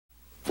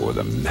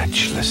for the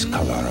matchless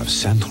color of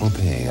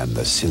Saint-Tropez and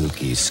the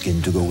silky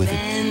skin to go with it.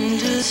 Bain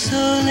de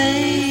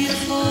Soleil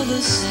for the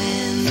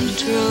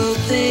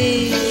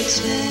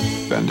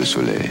Saint-Tropez. Bain de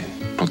Soleil.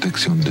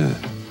 Protection de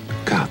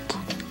 4,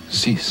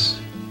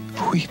 6,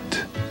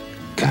 8,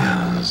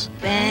 15.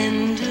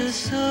 Bain de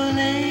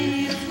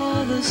Soleil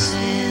for the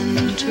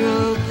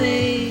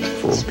Saint-Tropez.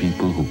 For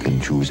people who can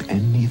choose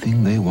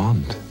anything they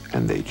want,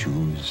 and they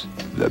choose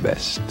the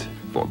best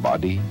for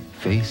body,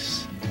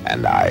 face,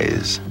 and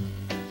eyes.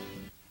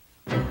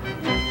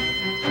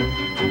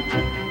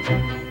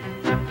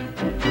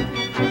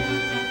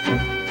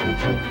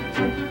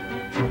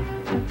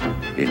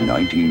 In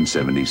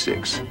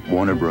 1976,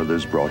 Warner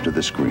Brothers brought to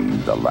the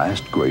screen the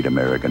last great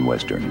American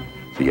Western,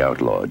 The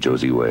Outlaw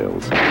Josie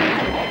Wales.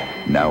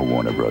 Now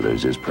Warner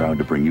Brothers is proud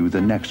to bring you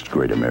the next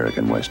great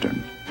American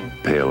Western,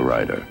 Pale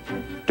Rider,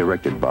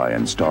 directed by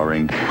and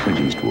starring Clint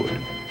Eastwood.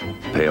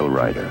 Pale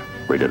Rider,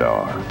 rated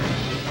R.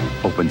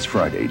 Opens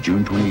Friday,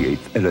 June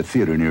 28th at a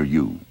theater near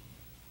you.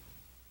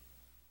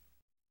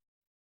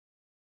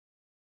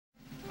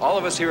 All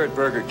of us here at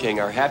Burger King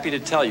are happy to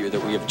tell you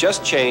that we have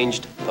just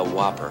changed the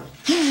Whopper.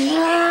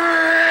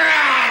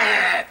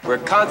 We're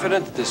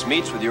confident that this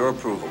meets with your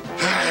approval.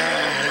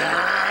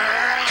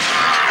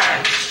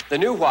 The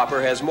new Whopper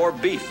has more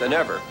beef than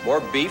ever. More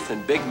beef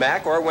than Big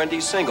Mac or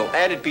Wendy's single,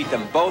 and it beat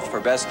them both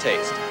for best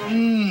taste.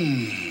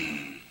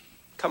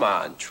 Come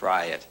on,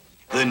 try it.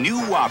 The new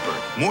Whopper.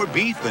 More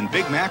beef than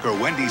Big Mac or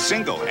Wendy's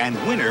single, and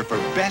winner for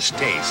best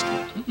taste.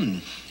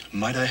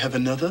 Might I have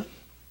another?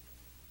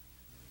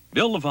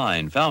 Bill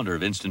Levine, founder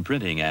of Instant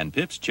Printing, and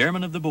Pip's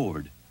chairman of the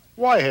board.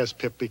 Why has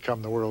Pip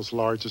become the world's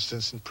largest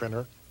instant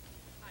printer?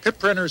 Pip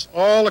printers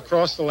all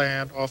across the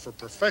land offer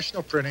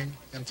professional printing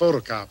and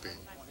photocopying.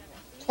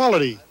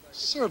 Quality,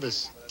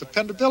 service,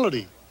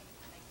 dependability.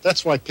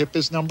 That's why Pip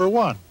is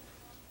 #1.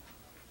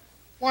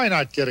 Why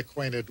not get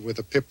acquainted with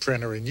a Pip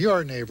printer in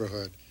your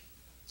neighborhood?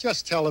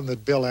 Just tell them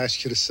that Bill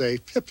asked you to say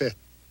Pip it.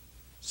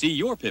 See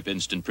your Pip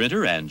instant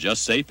printer and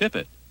just say Pip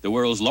it, the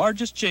world's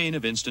largest chain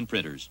of instant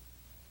printers.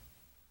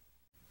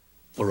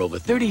 For over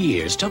 30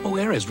 years,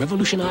 Tupperware has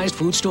revolutionized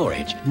food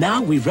storage. Now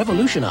we've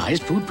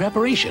revolutionized food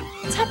preparation.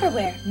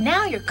 Tupperware,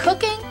 now you're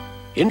cooking?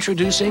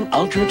 Introducing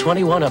Ultra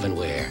 21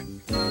 Ovenware.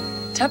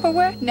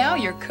 Tupperware, now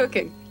you're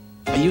cooking.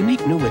 A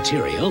unique new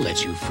material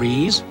lets you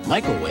freeze,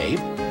 microwave,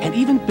 and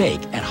even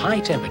bake at high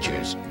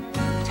temperatures.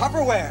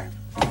 Tupperware.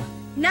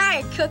 Now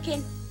you're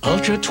cooking.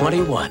 Ultra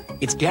 21.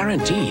 It's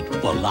guaranteed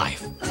for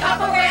life.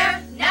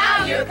 Tupperware,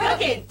 now you're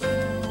cooking.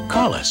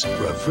 Call us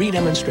for a free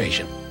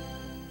demonstration.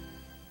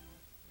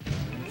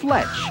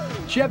 Fletch,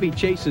 Chevy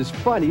Chase's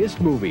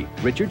funniest movie.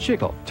 Richard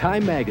Schickel,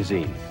 Time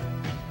Magazine.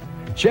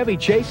 Chevy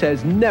Chase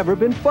has never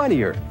been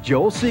funnier.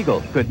 Joel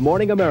Siegel, Good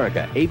Morning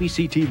America,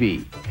 ABC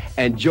TV.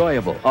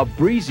 Enjoyable, a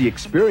breezy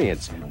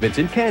experience.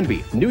 Vincent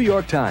Canby, New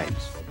York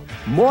Times.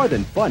 More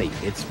than funny,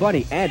 it's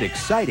funny and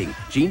exciting.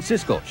 Gene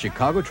Siskel,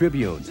 Chicago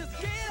Tribune.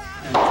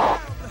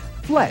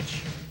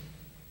 Fletch.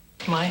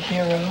 My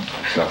hero.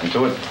 Nothing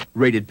to it.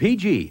 Rated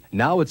PG,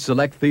 now at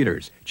select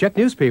theaters. Check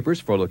newspapers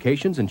for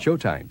locations and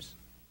showtimes.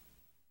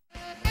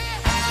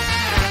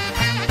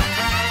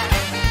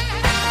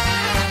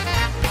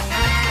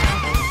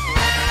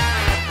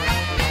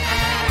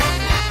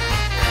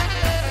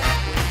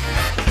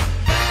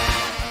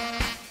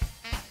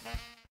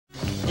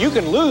 You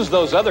can lose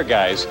those other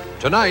guys.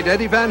 Tonight,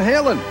 Eddie Van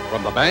Halen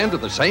from the band of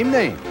the same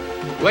name.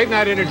 Late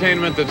night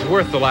entertainment that's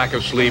worth the lack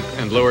of sleep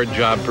and lowered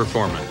job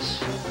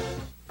performance.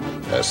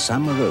 A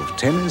summer of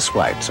tennis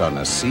whites on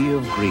a sea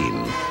of green.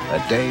 A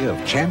day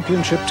of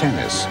championship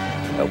tennis.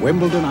 A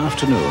Wimbledon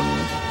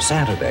afternoon,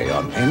 Saturday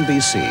on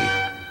NBC.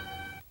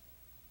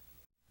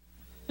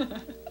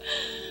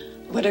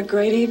 What a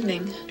great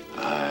evening.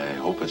 I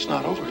hope it's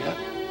not over yet.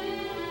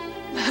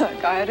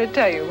 Look, I had to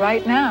tell you,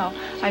 right now,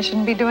 I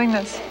shouldn't be doing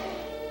this.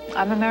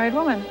 I'm a married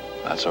woman.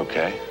 That's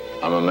okay.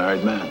 I'm a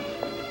married man.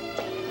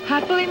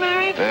 Happily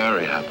married?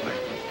 Very happily.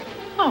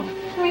 Oh,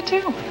 me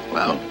too.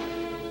 Well,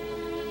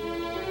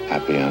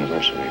 happy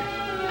anniversary.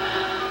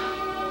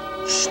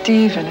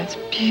 Stephen, it's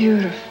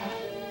beautiful.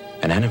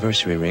 An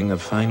anniversary ring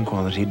of fine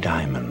quality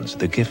diamonds.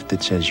 The gift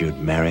that says you'd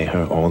marry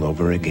her all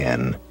over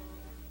again.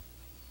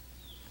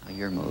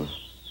 Your move.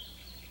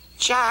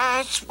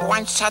 Just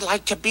once I'd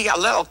like to be a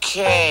little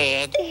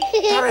kid.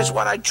 That is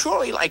what I'd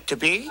truly like to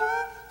be.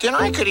 Then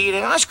I could eat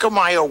an Oscar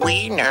Mayer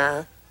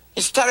wiener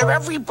instead of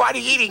everybody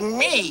eating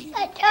me.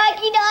 A talking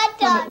hot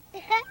dog.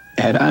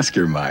 At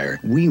Oscar Mayer,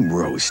 we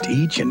roast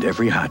each and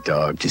every hot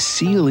dog to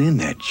seal in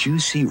that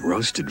juicy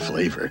roasted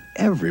flavor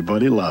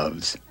everybody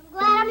loves. I'm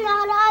glad I'm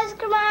not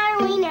Oscar Mayer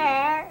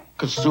wiener.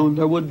 'Cause soon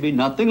there would be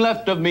nothing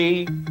left of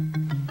me.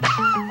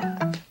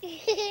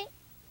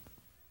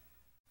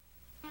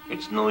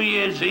 It's New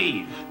Year's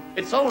Eve.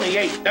 It's only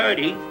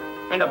 8:30,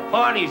 and the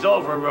party's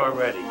over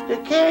already. The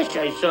cash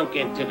I sunk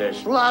into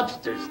this,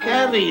 lobsters,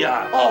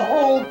 caviar, a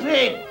whole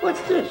pig.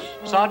 What's this?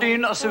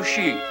 Sardine or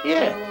sushi?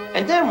 Yeah,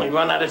 and then we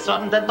run out of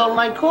something that don't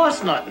like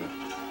cost nothing.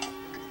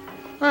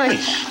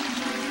 Nice.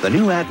 The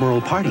new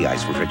Admiral Party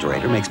Ice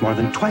refrigerator makes more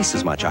than twice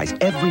as much ice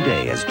every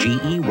day as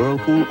GE,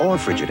 Whirlpool, or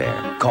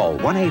Frigidaire. Call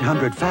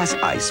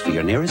 1-800-FAST-ICE for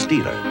your nearest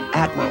dealer.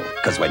 Admiral,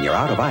 because when you're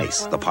out of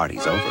ice, the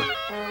party's over.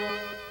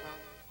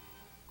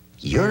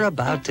 You're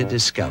about to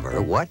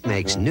discover what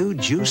makes new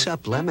Juice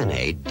Up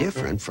lemonade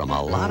different from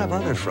a lot of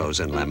other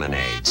frozen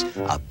lemonades.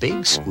 A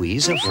big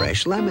squeeze of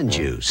fresh lemon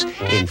juice.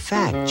 In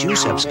fact,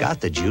 Juice Up's got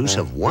the juice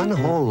of one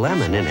whole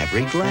lemon in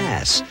every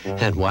glass.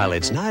 And while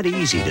it's not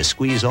easy to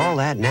squeeze all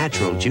that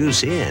natural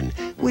juice in,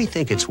 we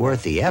think it's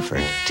worth the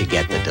effort to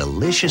get the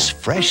delicious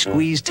fresh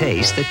squeeze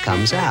taste that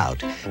comes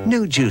out.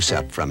 New Juice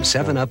Up from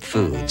 7-Up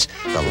Foods.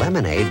 The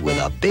lemonade with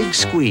a big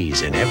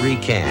squeeze in every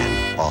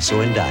can.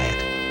 Also in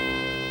diet.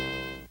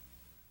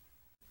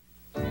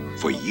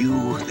 For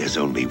you, there's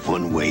only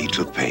one way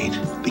to paint,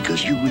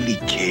 because you really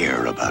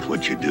care about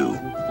what you do.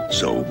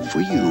 So, for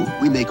you,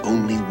 we make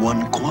only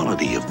one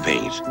quality of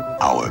paint,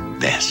 our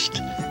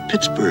best.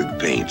 Pittsburgh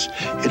paints.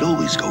 It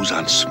always goes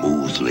on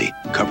smoothly,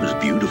 covers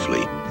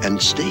beautifully, and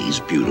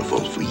stays beautiful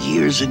for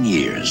years and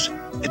years.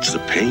 It's the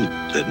paint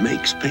that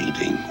makes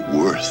painting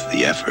worth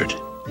the effort.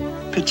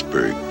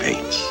 Pittsburgh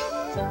paints.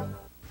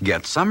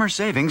 Get summer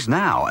savings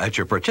now at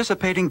your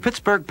participating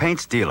Pittsburgh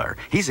Paints dealer.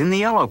 He's in the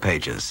yellow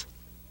pages.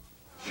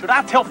 Should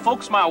I tell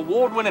folks my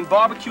award-winning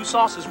barbecue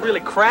sauce is really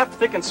Kraft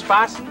Thick and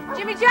Spicy?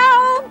 Jimmy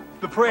Joe!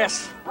 The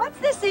press. What's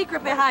the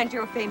secret behind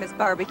your famous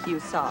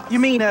barbecue sauce? You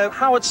mean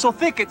how it's so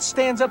thick it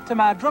stands up to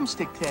my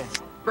drumstick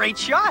test? Great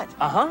shot.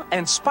 Uh-huh,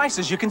 and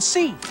spices you can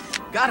see.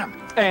 Got him.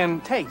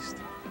 And taste.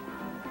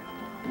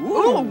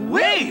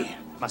 Ooh-wee!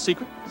 My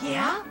secret?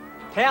 Yeah?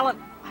 Talent.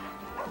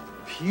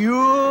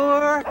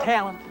 Pure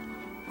talent.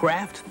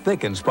 Kraft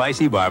Thick and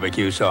Spicy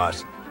barbecue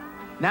sauce.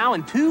 Now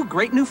in 2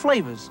 great new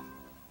flavors.